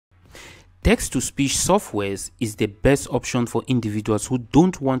Text-to-speech softwares is the best option for individuals who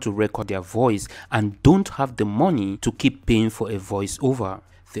don't want to record their voice and don't have the money to keep paying for a voiceover.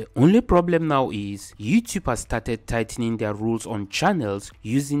 The only problem now is YouTube has started tightening their rules on channels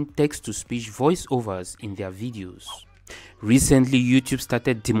using text-to-speech voiceovers in their videos. Recently, YouTube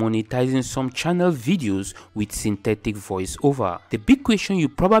started demonetizing some channel videos with synthetic voiceover. The big question you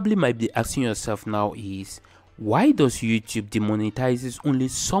probably might be asking yourself now is, why does YouTube demonetizes only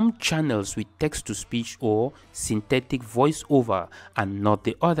some channels with text-to-speech or synthetic voiceover and not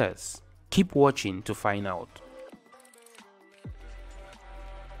the others? Keep watching to find out.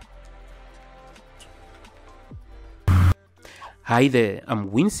 Hi there,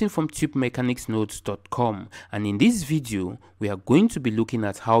 I'm Winston from TubeMechanicsNotes.com, and in this video we are going to be looking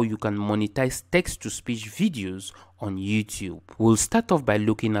at how you can monetize text-to-speech videos on YouTube. We'll start off by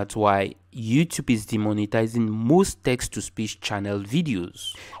looking at why YouTube is demonetizing most text-to-speech channel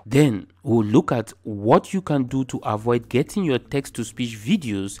videos. Then we'll look at what you can do to avoid getting your text-to-speech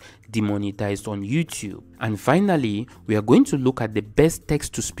videos demonetized on YouTube. And finally, we are going to look at the best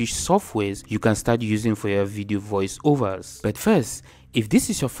text-to-speech softwares you can start using for your video voiceovers. But first, if this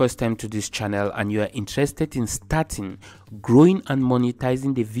is your first time to this channel and you are interested in starting, growing and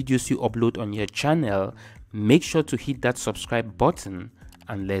monetizing the videos you upload on your channel, make sure to hit that subscribe button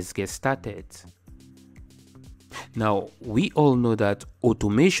and let's get started. Now, we all know that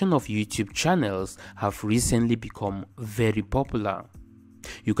automation of YouTube channels have recently become very popular.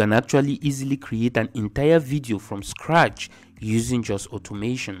 You can actually easily create an entire video from scratch using just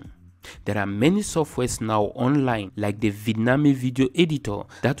automation. There are many softwares now online like the Vietnamese video editor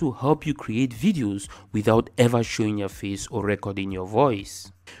that will help you create videos without ever showing your face or recording your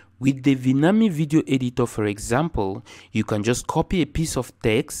voice. With the Vietnamese video editor, for example, you can just copy a piece of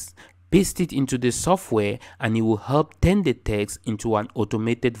text, paste it into the software, and it will help turn the text into an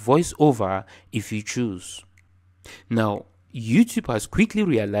automated voiceover if you choose. Now, YouTube has quickly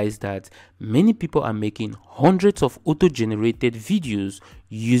realized that many people are making hundreds of auto-generated videos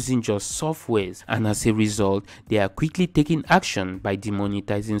using just softwares, and as a result, they are quickly taking action by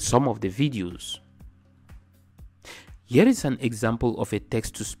demonetizing some of the videos. Here is an example of a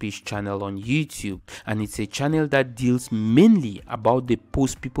text-to-speech channel on YouTube, and it's a channel that deals mainly about the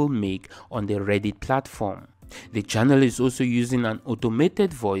posts people make on the Reddit platform. The channel is also using an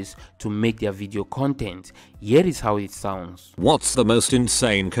automated voice to make their video content. Here is how it sounds. What's the most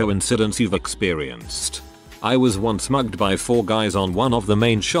insane coincidence you've experienced? I was once mugged by 4 guys on one of the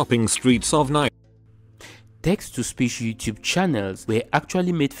main shopping streets of Nigeria. Text-to-speech YouTube channels were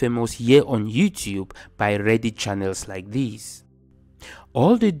actually made famous here on YouTube by Reddit channels like these.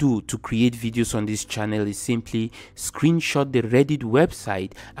 All they do to create videos on this channel is simply screenshot the Reddit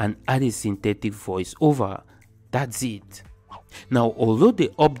website and add a synthetic voiceover. That's it. Now, although the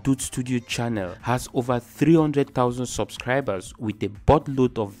Updude Studio channel has over 300,000 subscribers with a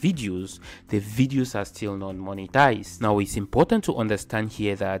buttload of videos, the videos are still not monetized. Now, it's important to understand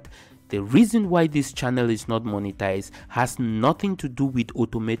here that the reason why this channel is not monetized has nothing to do with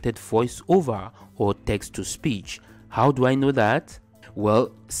automated voiceover or text-to-speech. How do I know that?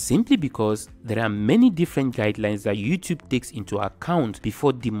 Well, simply because there are many different guidelines that YouTube takes into account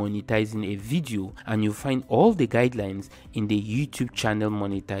before demonetizing a video, and you find all the guidelines in the YouTube channel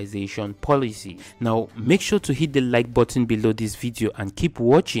monetization policy. Now, make sure to hit the like button below this video and keep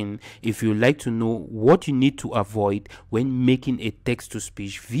watching if you like to know what you need to avoid when making a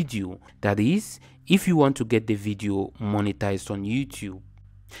text-to-speech video. That is, if you want to get the video monetized on YouTube.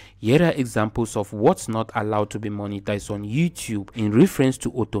 Here are examples of what's not allowed to be monetized on YouTube in reference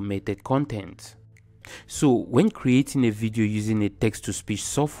to automated content. So, when creating a video using a text-to-speech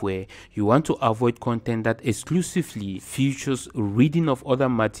software, you want to avoid content that exclusively features reading of other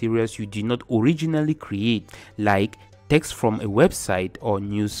materials you did not originally create, like text from a website or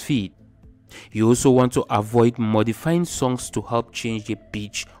news feed. You also want to avoid modifying songs to help change the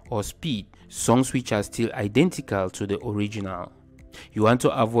pitch or speed, songs which are still identical to the original. You want to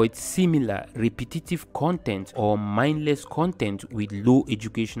avoid similar, repetitive content or mindless content with low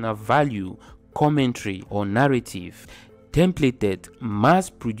educational value, commentary or narrative, templated,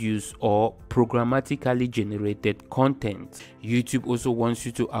 mass-produced or programmatically generated content. YouTube also wants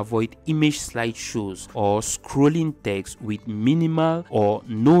you to avoid image slideshows or scrolling text with minimal or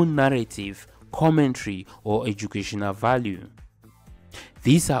no narrative, commentary or educational value.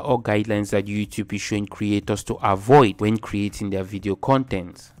 These are all guidelines that YouTube is showing creators to avoid when creating their video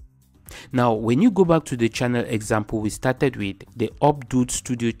content. Now, when you go back to the channel example we started with, the Updude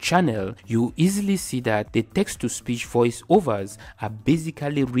Studio channel, you easily see that the text-to-speech voiceovers are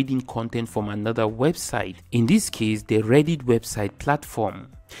basically reading content from another website, in this case the Reddit website platform.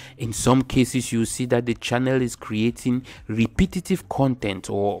 In some cases, you see that the channel is creating repetitive content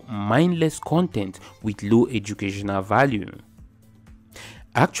or mindless content with low educational value.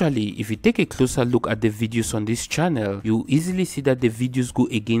 Actually, if you take a closer look at the videos on this channel, you easily see that the videos go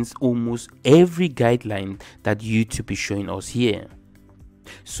against almost every guideline that YouTube is showing us here.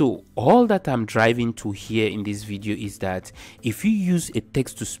 So all that I'm driving to here in this video is that if you use a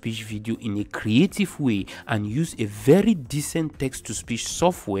text-to-speech video in a creative way and use a very decent text-to-speech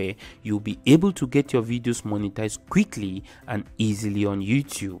software, you'll be able to get your videos monetized quickly and easily on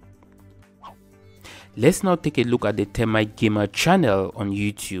YouTube. Let's now take a look at the Termite Gamer channel on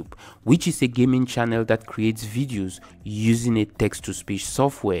YouTube, which is a gaming channel that creates videos using a text-to-speech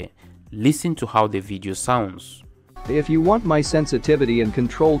software. Listen to how the video sounds. If you want my sensitivity and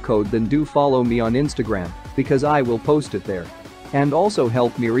control code, then do follow me on Instagram, because I will post it there. And also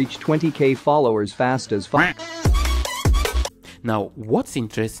help me reach 20k followers fast as fuck. Now, what's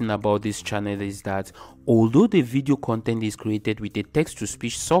interesting about this channel is that although the video content is created with a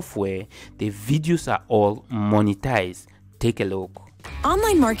text-to-speech software, the videos are all monetized. Take a look.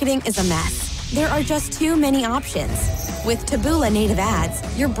 Online marketing is a mess. There are just too many options. With Taboola native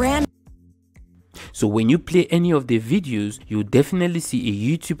ads, your brand. So when you play any of the videos, you definitely see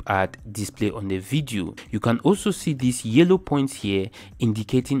a YouTube ad display on the video. You can also see these yellow points here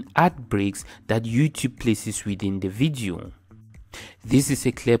indicating ad breaks that YouTube places within the video. This is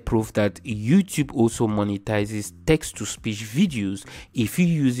a clear proof that YouTube also monetizes text-to-speech videos if you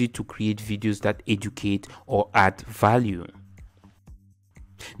use it to create videos that educate or add value.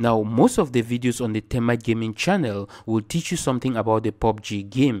 Now, most of the videos on the Termite Gaming channel will teach you something about the PUBG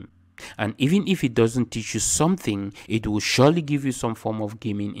game. And even if it doesn't teach you something, it will surely give you some form of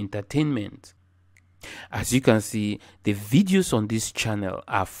gaming entertainment. As you can see, the videos on this channel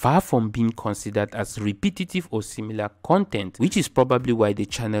are far from being considered as repetitive or similar content, which is probably why the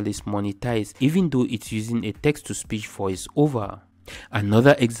channel is monetized even though it's using a text-to-speech voiceover.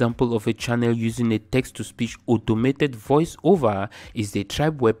 Another example of a channel using a text-to-speech automated voiceover is the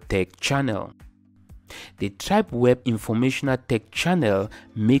Tribe Web Tech channel. The Tribe Web Informational Tech channel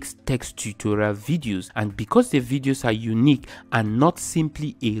makes text tutorial videos, and because the videos are unique and not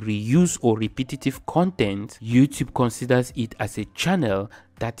simply a reuse or repetitive content, YouTube considers it as a channel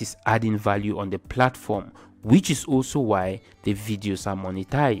that is adding value on the platform, which is also why the videos are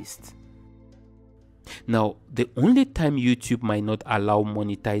monetized. Now, the only time YouTube might not allow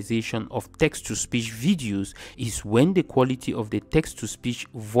monetization of text-to-speech videos is when the quality of the text-to-speech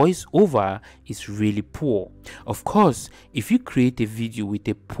voiceover is really poor. Of course, if you create a video with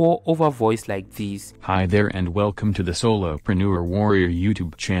a poor over voice like this. Hi there and welcome to the Solopreneur Warrior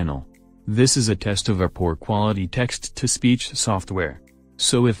YouTube channel. This is a test of a poor quality text-to-speech software.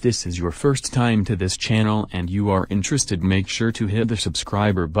 So if this is your first time to this channel and you are interested, make sure to hit the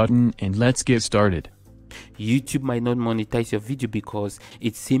subscriber button and let's get started. YouTube might not monetize your video because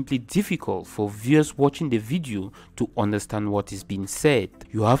it's simply difficult for viewers watching the video to understand what is being said.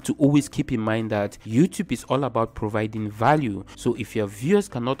 You have to always keep in mind that YouTube is all about providing value, so if your viewers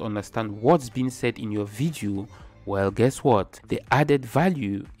cannot understand what's being said in your video, well, guess what? The added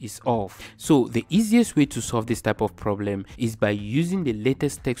value is off. So the easiest way to solve this type of problem is by using the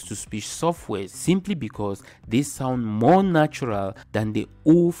latest text-to-speech software, simply because they sound more natural than the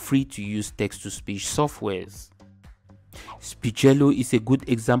old free-to-use text-to-speech softwares. Speechello is a good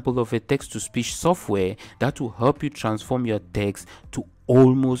example of a text-to-speech software that will help you transform your text to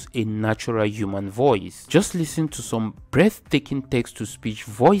almost a natural human voice. Just listen to some breathtaking text-to-speech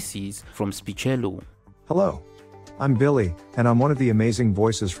voices from Speechello. Hello. I'm Billy, and I'm one of the amazing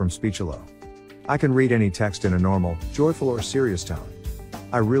voices from Speechello. I can read any text in a normal, joyful or serious tone.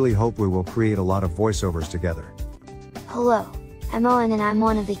 I really hope we will create a lot of voiceovers together. Hello, I'm Owen and I'm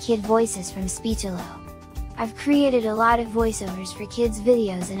one of the kid voices from Speechello. I've created a lot of voiceovers for kids'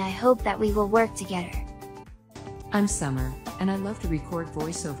 videos and I hope that we will work together. I'm Summer, and I love to record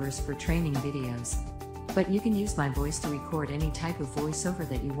voiceovers for training videos. But you can use my voice to record any type of voiceover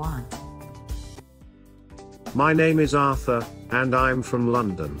that you want. My name is Arthur, and I'm from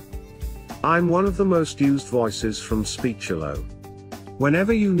London. I'm one of the most used voices from Speechello.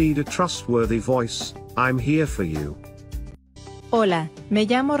 Whenever you need a trustworthy voice, I'm here for you. Hola, me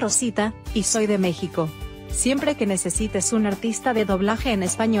llamo Rosita, y soy de México. Siempre que necesites un artista de doblaje en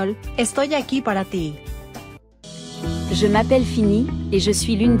español, estoy aquí para ti. Je m'appelle Fini, et je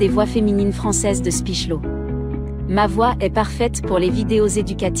suis l'une des voix féminines françaises de Speechello. Ma voix est parfaite pour les vidéos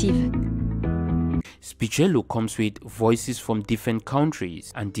éducatives. Speechelo comes with voices from different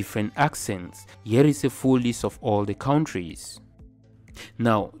countries and different accents. Here is a full list of all the countries.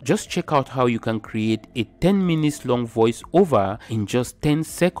 Now, just check out how you can create a 10 minutes long voiceover in just 10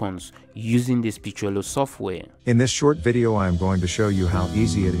 seconds using the Speechelo software. In this short video I am going to show you how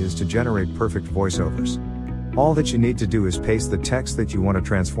easy it is to generate perfect voiceovers. All that you need to do is paste the text that you want to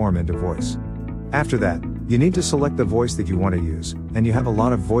transform into voice. After that, you need to select the voice that you want to use, and you have a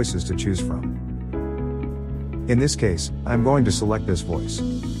lot of voices to choose from. In this case, I'm going to select this voice.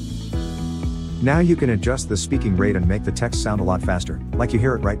 Now you can adjust the speaking rate and make the text sound a lot faster, like you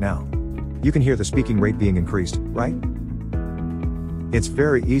hear it right now. You can hear the speaking rate being increased, right? It's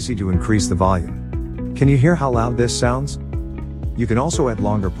very easy to increase the volume. Can you hear how loud this sounds? You can also add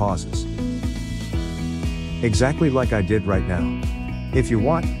longer pauses. Exactly like I did right now. If you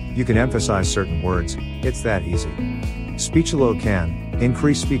want, you can emphasize certain words, it's that easy. Speechelo can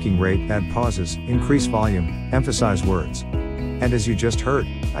increase speaking rate, add pauses, increase volume, emphasize words. And as you just heard,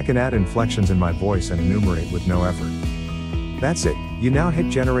 I can add inflections in my voice and enumerate with no effort. That's it, you now hit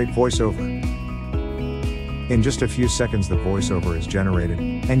generate voiceover. In just a few seconds the voiceover is generated,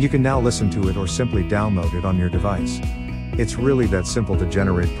 and you can now listen to it or simply download it on your device. It's really that simple to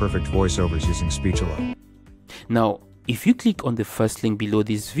generate perfect voiceovers using Speechelo. Now, if you click on the first link below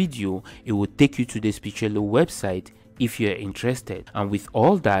this video, it will take you to the Speechelo website if you are interested. And with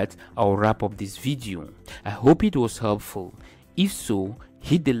all that, I'll wrap up this video. I hope it was helpful. If so,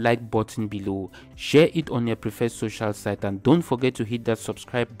 hit the like button below, share it on your preferred social site, and don't forget to hit that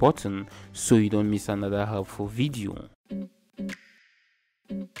subscribe button so you don't miss another helpful video.